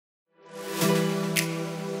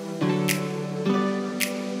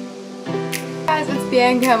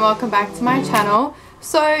Bianca and welcome back to my channel.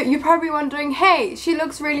 So you're probably wondering, hey, she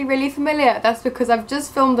looks really familiar. That's because I've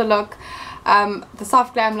just filmed the look, the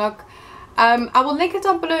soft glam look. I will link it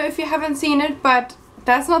down below if you haven't seen it, but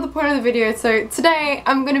that's not the point of the video. So today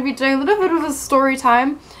I'm going to be doing a little bit of a story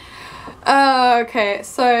time. Okay,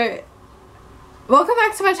 so welcome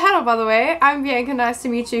back to my channel, by the way. I'm Bianca, nice to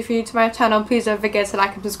meet you. If you're new to my channel, please don't forget to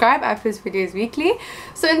like and subscribe. I post videos weekly.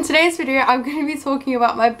 So in today's video, I'm going to be talking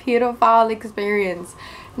about my pedophile experience.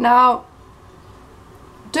 Now,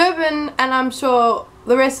 Durban, and I'm sure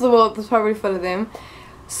the rest of the world was probably full of them.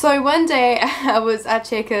 So one day, I was at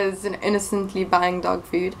Checkers and innocently buying dog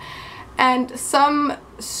food. And some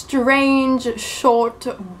strange, short,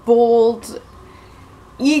 bald,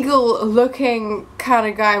 eagle-looking kind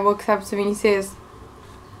of guy walks up to me and he says,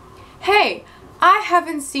 "Hey, I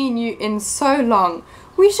haven't seen you in so long.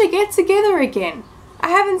 We should get together again. I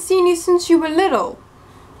haven't seen you since you were little.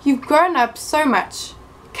 You've grown up so much.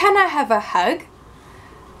 Can I have a hug?"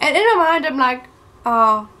 And in my mind I'm like,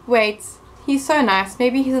 oh, wait, he's so nice.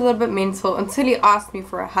 Maybe he's a little bit mental, until he asked me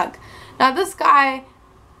for a hug. Now this guy,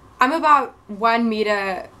 I'm about 1.6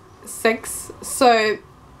 meters, so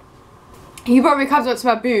he probably comes up to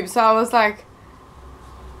my boobs. So I was like,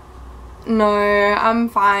 no, I'm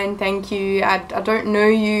fine, thank you. I don't know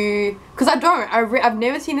you, because I've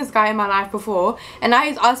never seen this guy in my life before, and now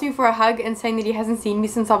he's asking me for a hug and saying that he hasn't seen me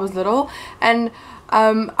since I was little, and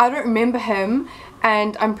I don't remember him.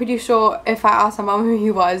 And I'm pretty sure if I asked my mom who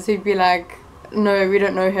he was, he'd be like, no, we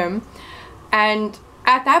don't know him. And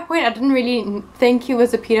at that point I didn't really think he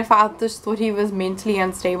was a pedophile, I just thought he was mentally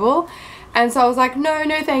unstable. And so I was like, no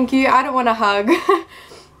thank you, I don't want a hug.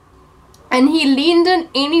 And he leaned in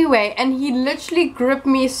anyway, and he literally gripped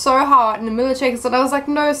me so hard in the middle of Checkers, and I was like,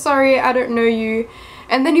 no, sorry, I don't know you.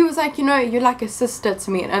 And then he was like, you know, you're like a sister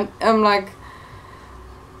to me. And I'm like,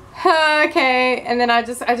 okay. And then I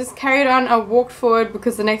just carried on. I walked forward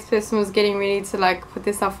because the next person was getting ready to like put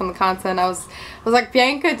their stuff on the counter, and I was like,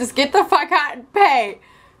 Bianca, just get the fuck out and pay.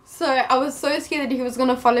 So I was so scared that he was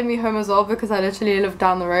gonna follow me home as well, because I literally lived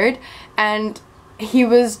down the road, and he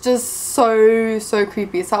was just so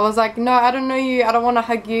creepy. So I was like, no, I don't know you, I don't want to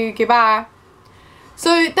hug you, goodbye.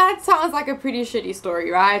 So that sounds like a pretty shitty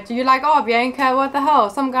story, right? You're like, oh, Bianca, what the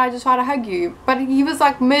hell, some guy just tried to hug you. But he was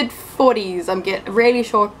like mid-40s, I'm getting really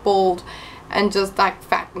short, bald, and just like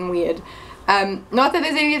fat and weird. Not that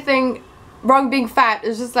there's anything wrong being fat,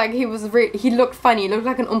 it's just like he looked funny, he looked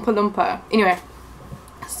like an Oompa Loompa. Anyway,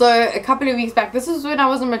 so a couple of weeks back, this was when I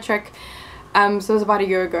was in matric, so it was about a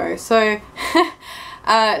year ago. So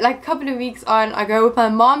like a couple of weeks on, I go with my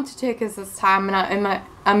mom to Checkers this time, and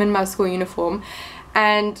I'm in my school uniform,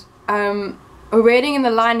 and we're waiting in the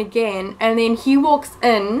line again, and then he walks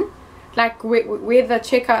in, like where the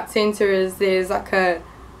checkout center is, there's like a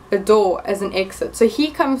door as an exit. So he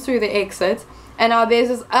comes through the exit, and now there's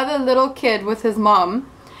this other little kid with his mom,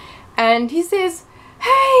 and he says,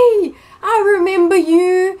 "Hey, I remember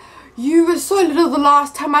you. You were so little the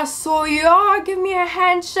last time I saw you. Oh, give me a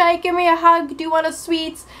handshake, give me a hug, do you want a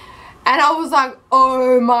sweet?" And I was like,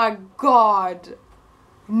 oh my god,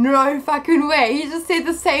 no fucking way. He just said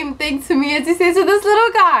the same thing to me as he said to this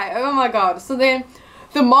little guy. Oh my god. So then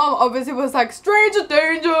the mom obviously was like, stranger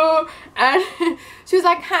danger, and she was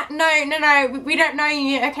like, no, we don't know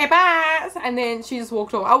you, okay, bye. And then she just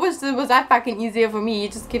walked off. I wish it was that fucking easier for me. He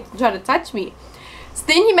just kept trying to touch me. So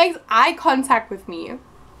then he makes eye contact with me,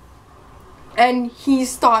 and he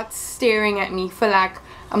starts staring at me for like,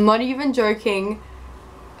 I'm not even joking,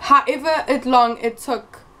 however long it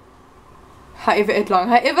took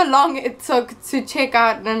to check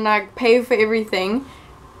out and like pay for everything.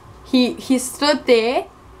 He stood there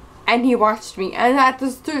and he watched me, and at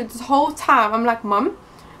this whole time I'm like, mom,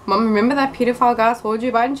 remember that pedophile guy I told you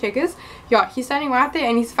about in Checkers? Yeah, he's standing right there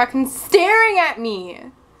and he's fucking staring at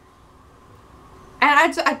me. And I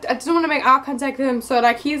didn't want to make eye contact with him, so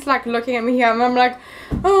like he's like looking at me here, and I'm like,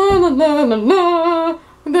 oh, la,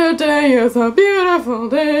 the day is a beautiful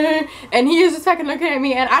day, and he is just fucking looking at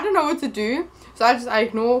me, and I don't know what to do, so I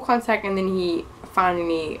ignore contact, and then he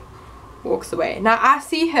finally walks away. Now I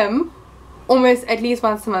see him almost at least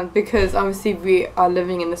once a month, because obviously we are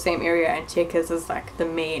living in the same area, and Checkers is like the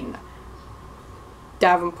main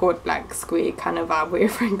Davenport like square kind of vibe where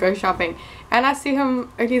everyone goes shopping, and I see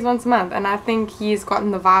him at least once a month, and I think he's gotten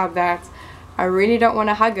the vibe that I really don't want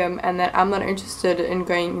to hug him, and that I'm not interested in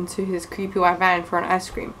going into his creepy white van for an ice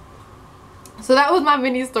cream. So that was my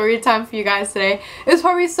mini story time for you guys today. It was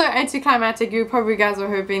probably so anticlimactic. You probably guys were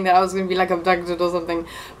hoping that I was going to be like abducted or something.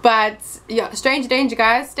 But yeah, stranger danger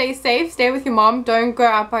guys. Stay safe. Stay with your mom. Don't go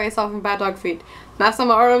out by yourself in bad dog food. That's the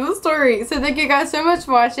moral of the story. So thank you guys so much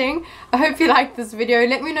for watching. I hope you liked this video.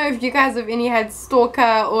 Let me know if you guys have any had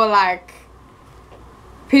stalker or like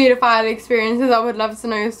pedophile experiences. I would love to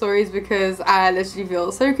know your stories because I literally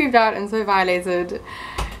feel so creeped out and so violated.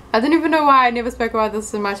 I don't even know why I never spoke about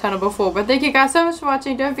this in my channel before. But thank you guys so much for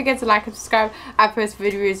watching. Don't forget to like and subscribe. I post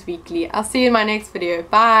videos weekly. I'll see you in my next video.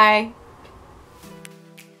 Bye.